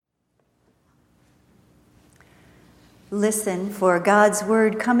Listen for God's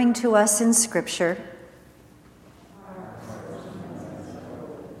word coming to us in Scripture.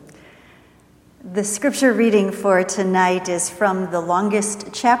 The scripture reading for tonight is from the longest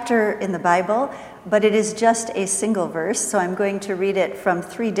chapter in the Bible, but it is just a single verse, so I'm going to read it from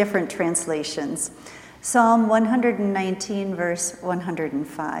 3 different translations. Psalm 119, verse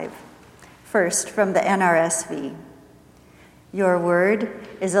 105. First, from the NRSV. Your word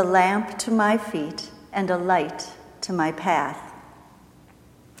is a lamp to my feet and a light to my path.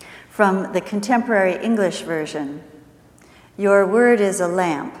 From the Contemporary English Version. Your word is a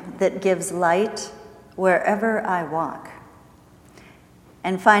lamp that gives light wherever I walk.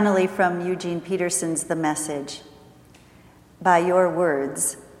 And finally, from Eugene Peterson's The Message. By your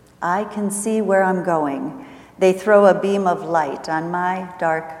words, I can see where I'm going. They throw a beam of light on my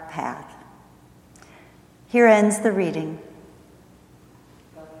dark path. Here ends the reading.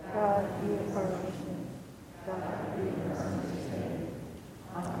 God, be a permission. God, be a understanding.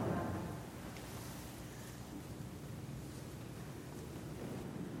 Amen.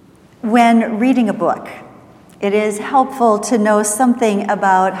 When reading a book, it is helpful to know something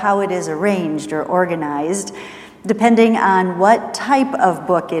about how it is arranged or organized. Depending on what type of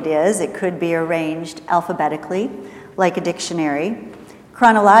book it is, it could be arranged alphabetically, like a dictionary,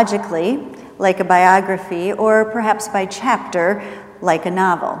 chronologically, like a biography, or perhaps by chapter, like a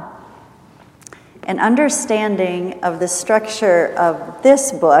novel. An understanding of the structure of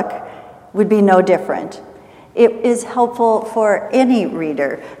this book would be no different. It is helpful for any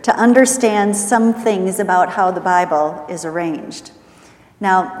reader to understand some things about how the Bible is arranged.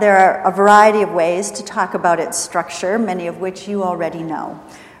 Now, there are a variety of ways to talk about its structure, many of which you already know.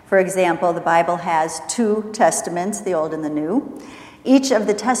 For example, the Bible has 2 testaments, the Old and the New. Each of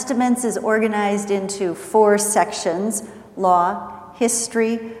the testaments is organized into 4 sections: law,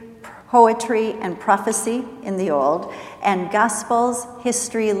 history, poetry, and prophecy in the Old, and Gospels,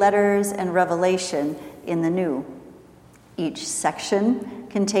 history, letters, and revelation in the New. Each section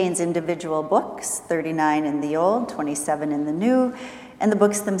contains individual books, 39 in the Old, 27 in the New, and the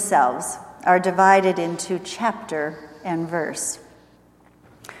books themselves are divided into chapter and verse.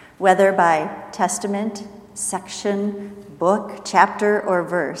 Whether by testament, section, book, chapter, or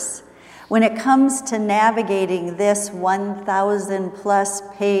verse, when it comes to navigating this 1,000-plus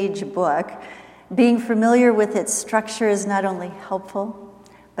page book, being familiar with its structure is not only helpful,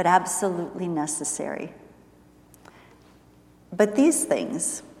 but absolutely necessary. But these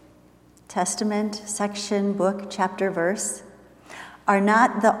things, testament, section, book, chapter, verse, are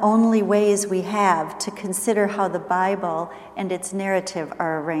not the only ways we have to consider how the Bible and its narrative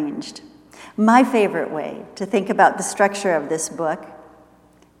are arranged. My favorite way to think about the structure of this book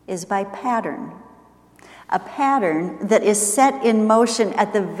is by pattern. A pattern that is set in motion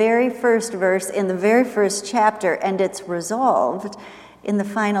at the very first verse in the very first chapter, and it's resolved in the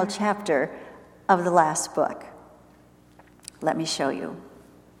final chapter of the last book. Let me show you.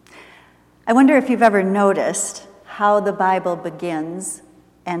 I wonder if you've ever noticed how the Bible begins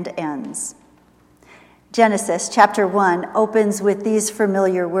and ends. Genesis chapter 1 opens with these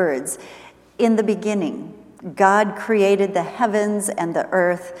familiar words. In the beginning, God created the heavens and the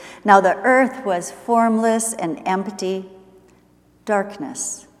earth. Now the earth was formless and empty.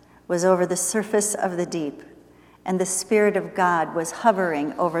 Darkness was over the surface of the deep, and the Spirit of God was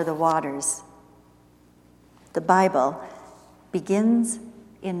hovering over the waters. The Bible begins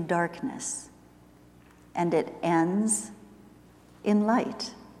in darkness, and it ends in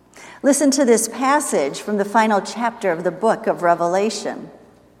light. Listen to this passage from the final chapter of the book of Revelation.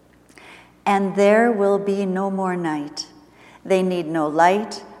 And there will be no more night. They need no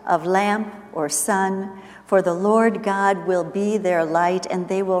light of lamp or sun, for the Lord God will be their light, and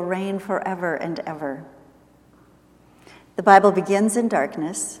they will reign forever and ever. The Bible begins in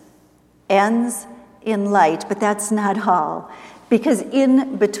darkness, ends in light, but that's not all, because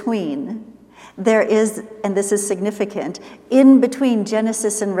in between there is, and this is significant, in between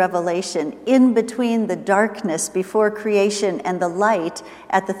Genesis and Revelation, in between the darkness before creation and the light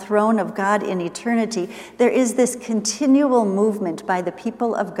at the throne of God in eternity, there is this continual movement by the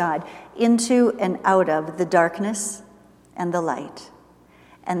people of God into and out of the darkness and the light.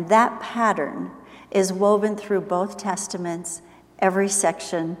 And that pattern is woven through both testaments, every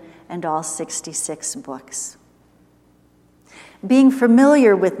section, and all 66 books. Being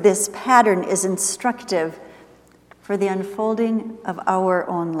familiar with this pattern is instructive for the unfolding of our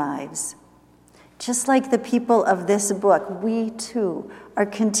own lives. Just like the people of this book, we too are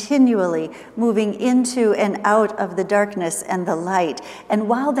continually moving into and out of the darkness and the light. And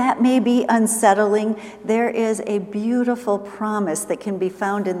while that may be unsettling, there is a beautiful promise that can be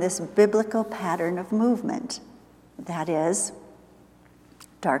found in this biblical pattern of movement. that is,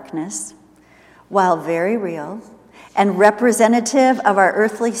 darkness, while very real and representative of our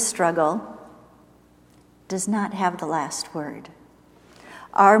earthly struggle, does not have the last word.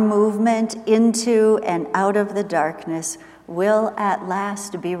 Our movement into and out of the darkness will at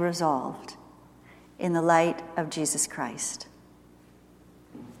last be resolved in the light of Jesus Christ.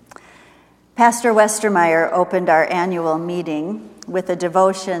 Pastor Westermeyer opened our annual meeting with a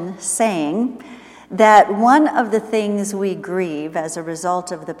devotion saying that one of the things we grieve as a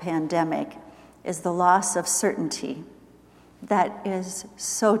result of the pandemic is the loss of certainty. That is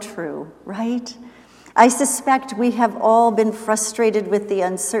so true, right? I suspect we have all been frustrated with the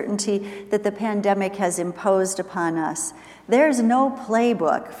uncertainty that the pandemic has imposed upon us. There's no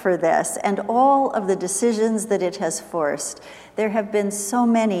playbook for this, and all of the decisions that it has forced. There have been so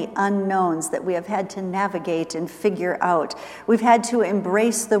many unknowns that we have had to navigate and figure out. We've had to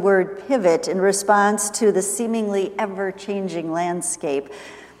embrace the word pivot in response to the seemingly ever-changing landscape.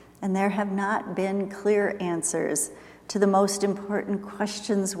 And there have not been clear answers to the most important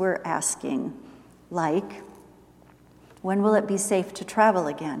questions we're asking, like, when will it be safe to travel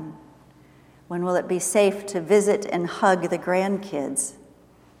again? When will it be safe to visit and hug the grandkids?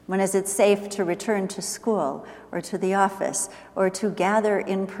 When is it safe to return to school or to the office or to gather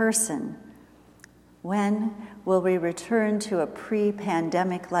in person? When will we return to a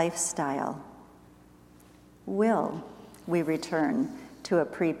pre-pandemic lifestyle? Will we return to a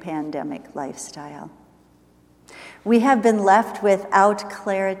pre-pandemic lifestyle? We have been left without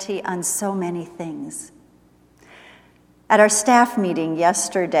clarity on so many things. At our staff meeting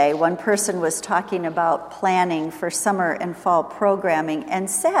yesterday, one person was talking about planning for summer and fall programming and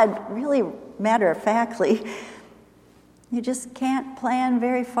said, really matter-of-factly, you just can't plan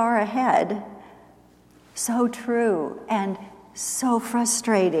very far ahead. So true and so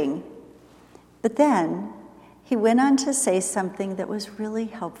frustrating. But then he went on to say something that was really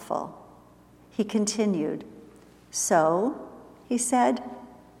helpful. He continued, "So," he said,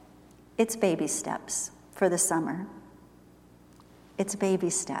 "it's baby steps for the summer. It's baby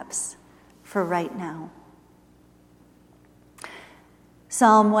steps for right now."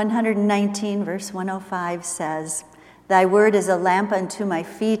 Psalm 119, verse 105 says, "Thy word is a lamp unto my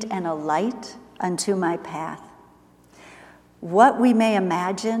feet and a light unto my path." What we may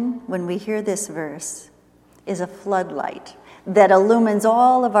imagine when we hear this verse is a floodlight that illumines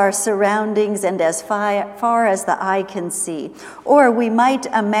all of our surroundings and as far as the eye can see. Or we might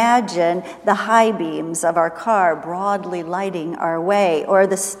imagine the high beams of our car broadly lighting our way, or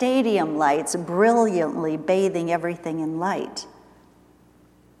the stadium lights brilliantly bathing everything in light.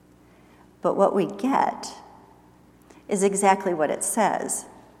 But what we get is exactly what it says: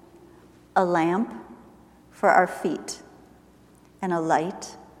 a lamp for our feet and a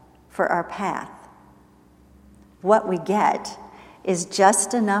light for our path. What we get is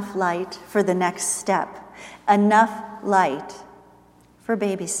just enough light for the next step, enough light for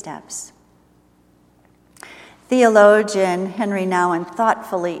baby steps. Theologian Henry Nouwen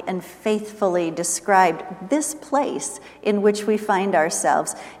thoughtfully and faithfully described this place in which we find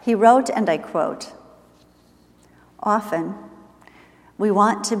ourselves. He wrote, and I quote, "Often, we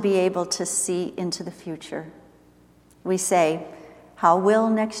want to be able to see into the future. We say, how will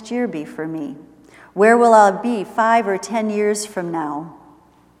next year be for me? Where will I be 5 or 10 years from now?"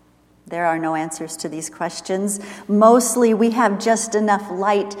 There are no answers to these questions. Mostly we have just enough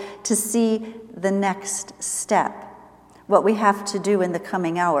light to see the next step, what we have to do in the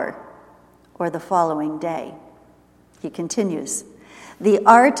coming hour or the following day. He continues, "The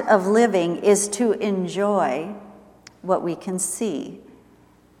art of living is to enjoy what we can see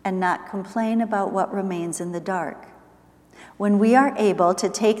and not complain about what remains in the dark. When we are able to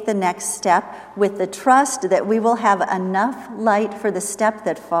take the next step with the trust that we will have enough light for the step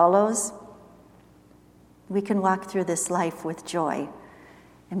that follows, we can walk through this life with joy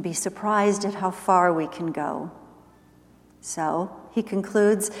and be surprised at how far we can go." So, he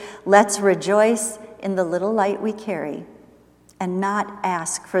concludes, let's rejoice in the little light we carry and not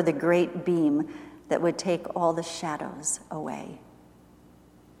ask for the great beam that would take all the shadows away.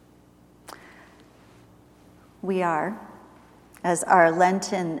 We are, as our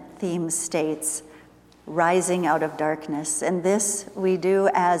Lenten theme states, rising out of darkness. And this we do,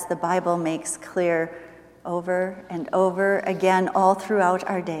 as the Bible makes clear, over and over again all throughout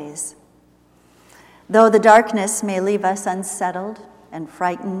our days. Though the darkness may leave us unsettled and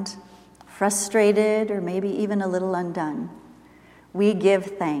frightened, frustrated, or maybe even a little undone, we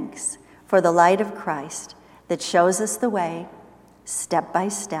give thanks for the light of Christ that shows us the way, step by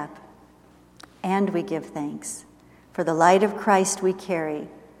step. And we give thanks for the light of Christ we carry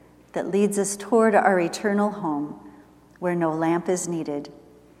that leads us toward our eternal home where no lamp is needed,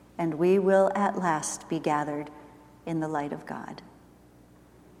 and we will at last be gathered in the light of God.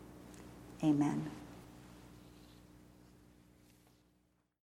 Amen.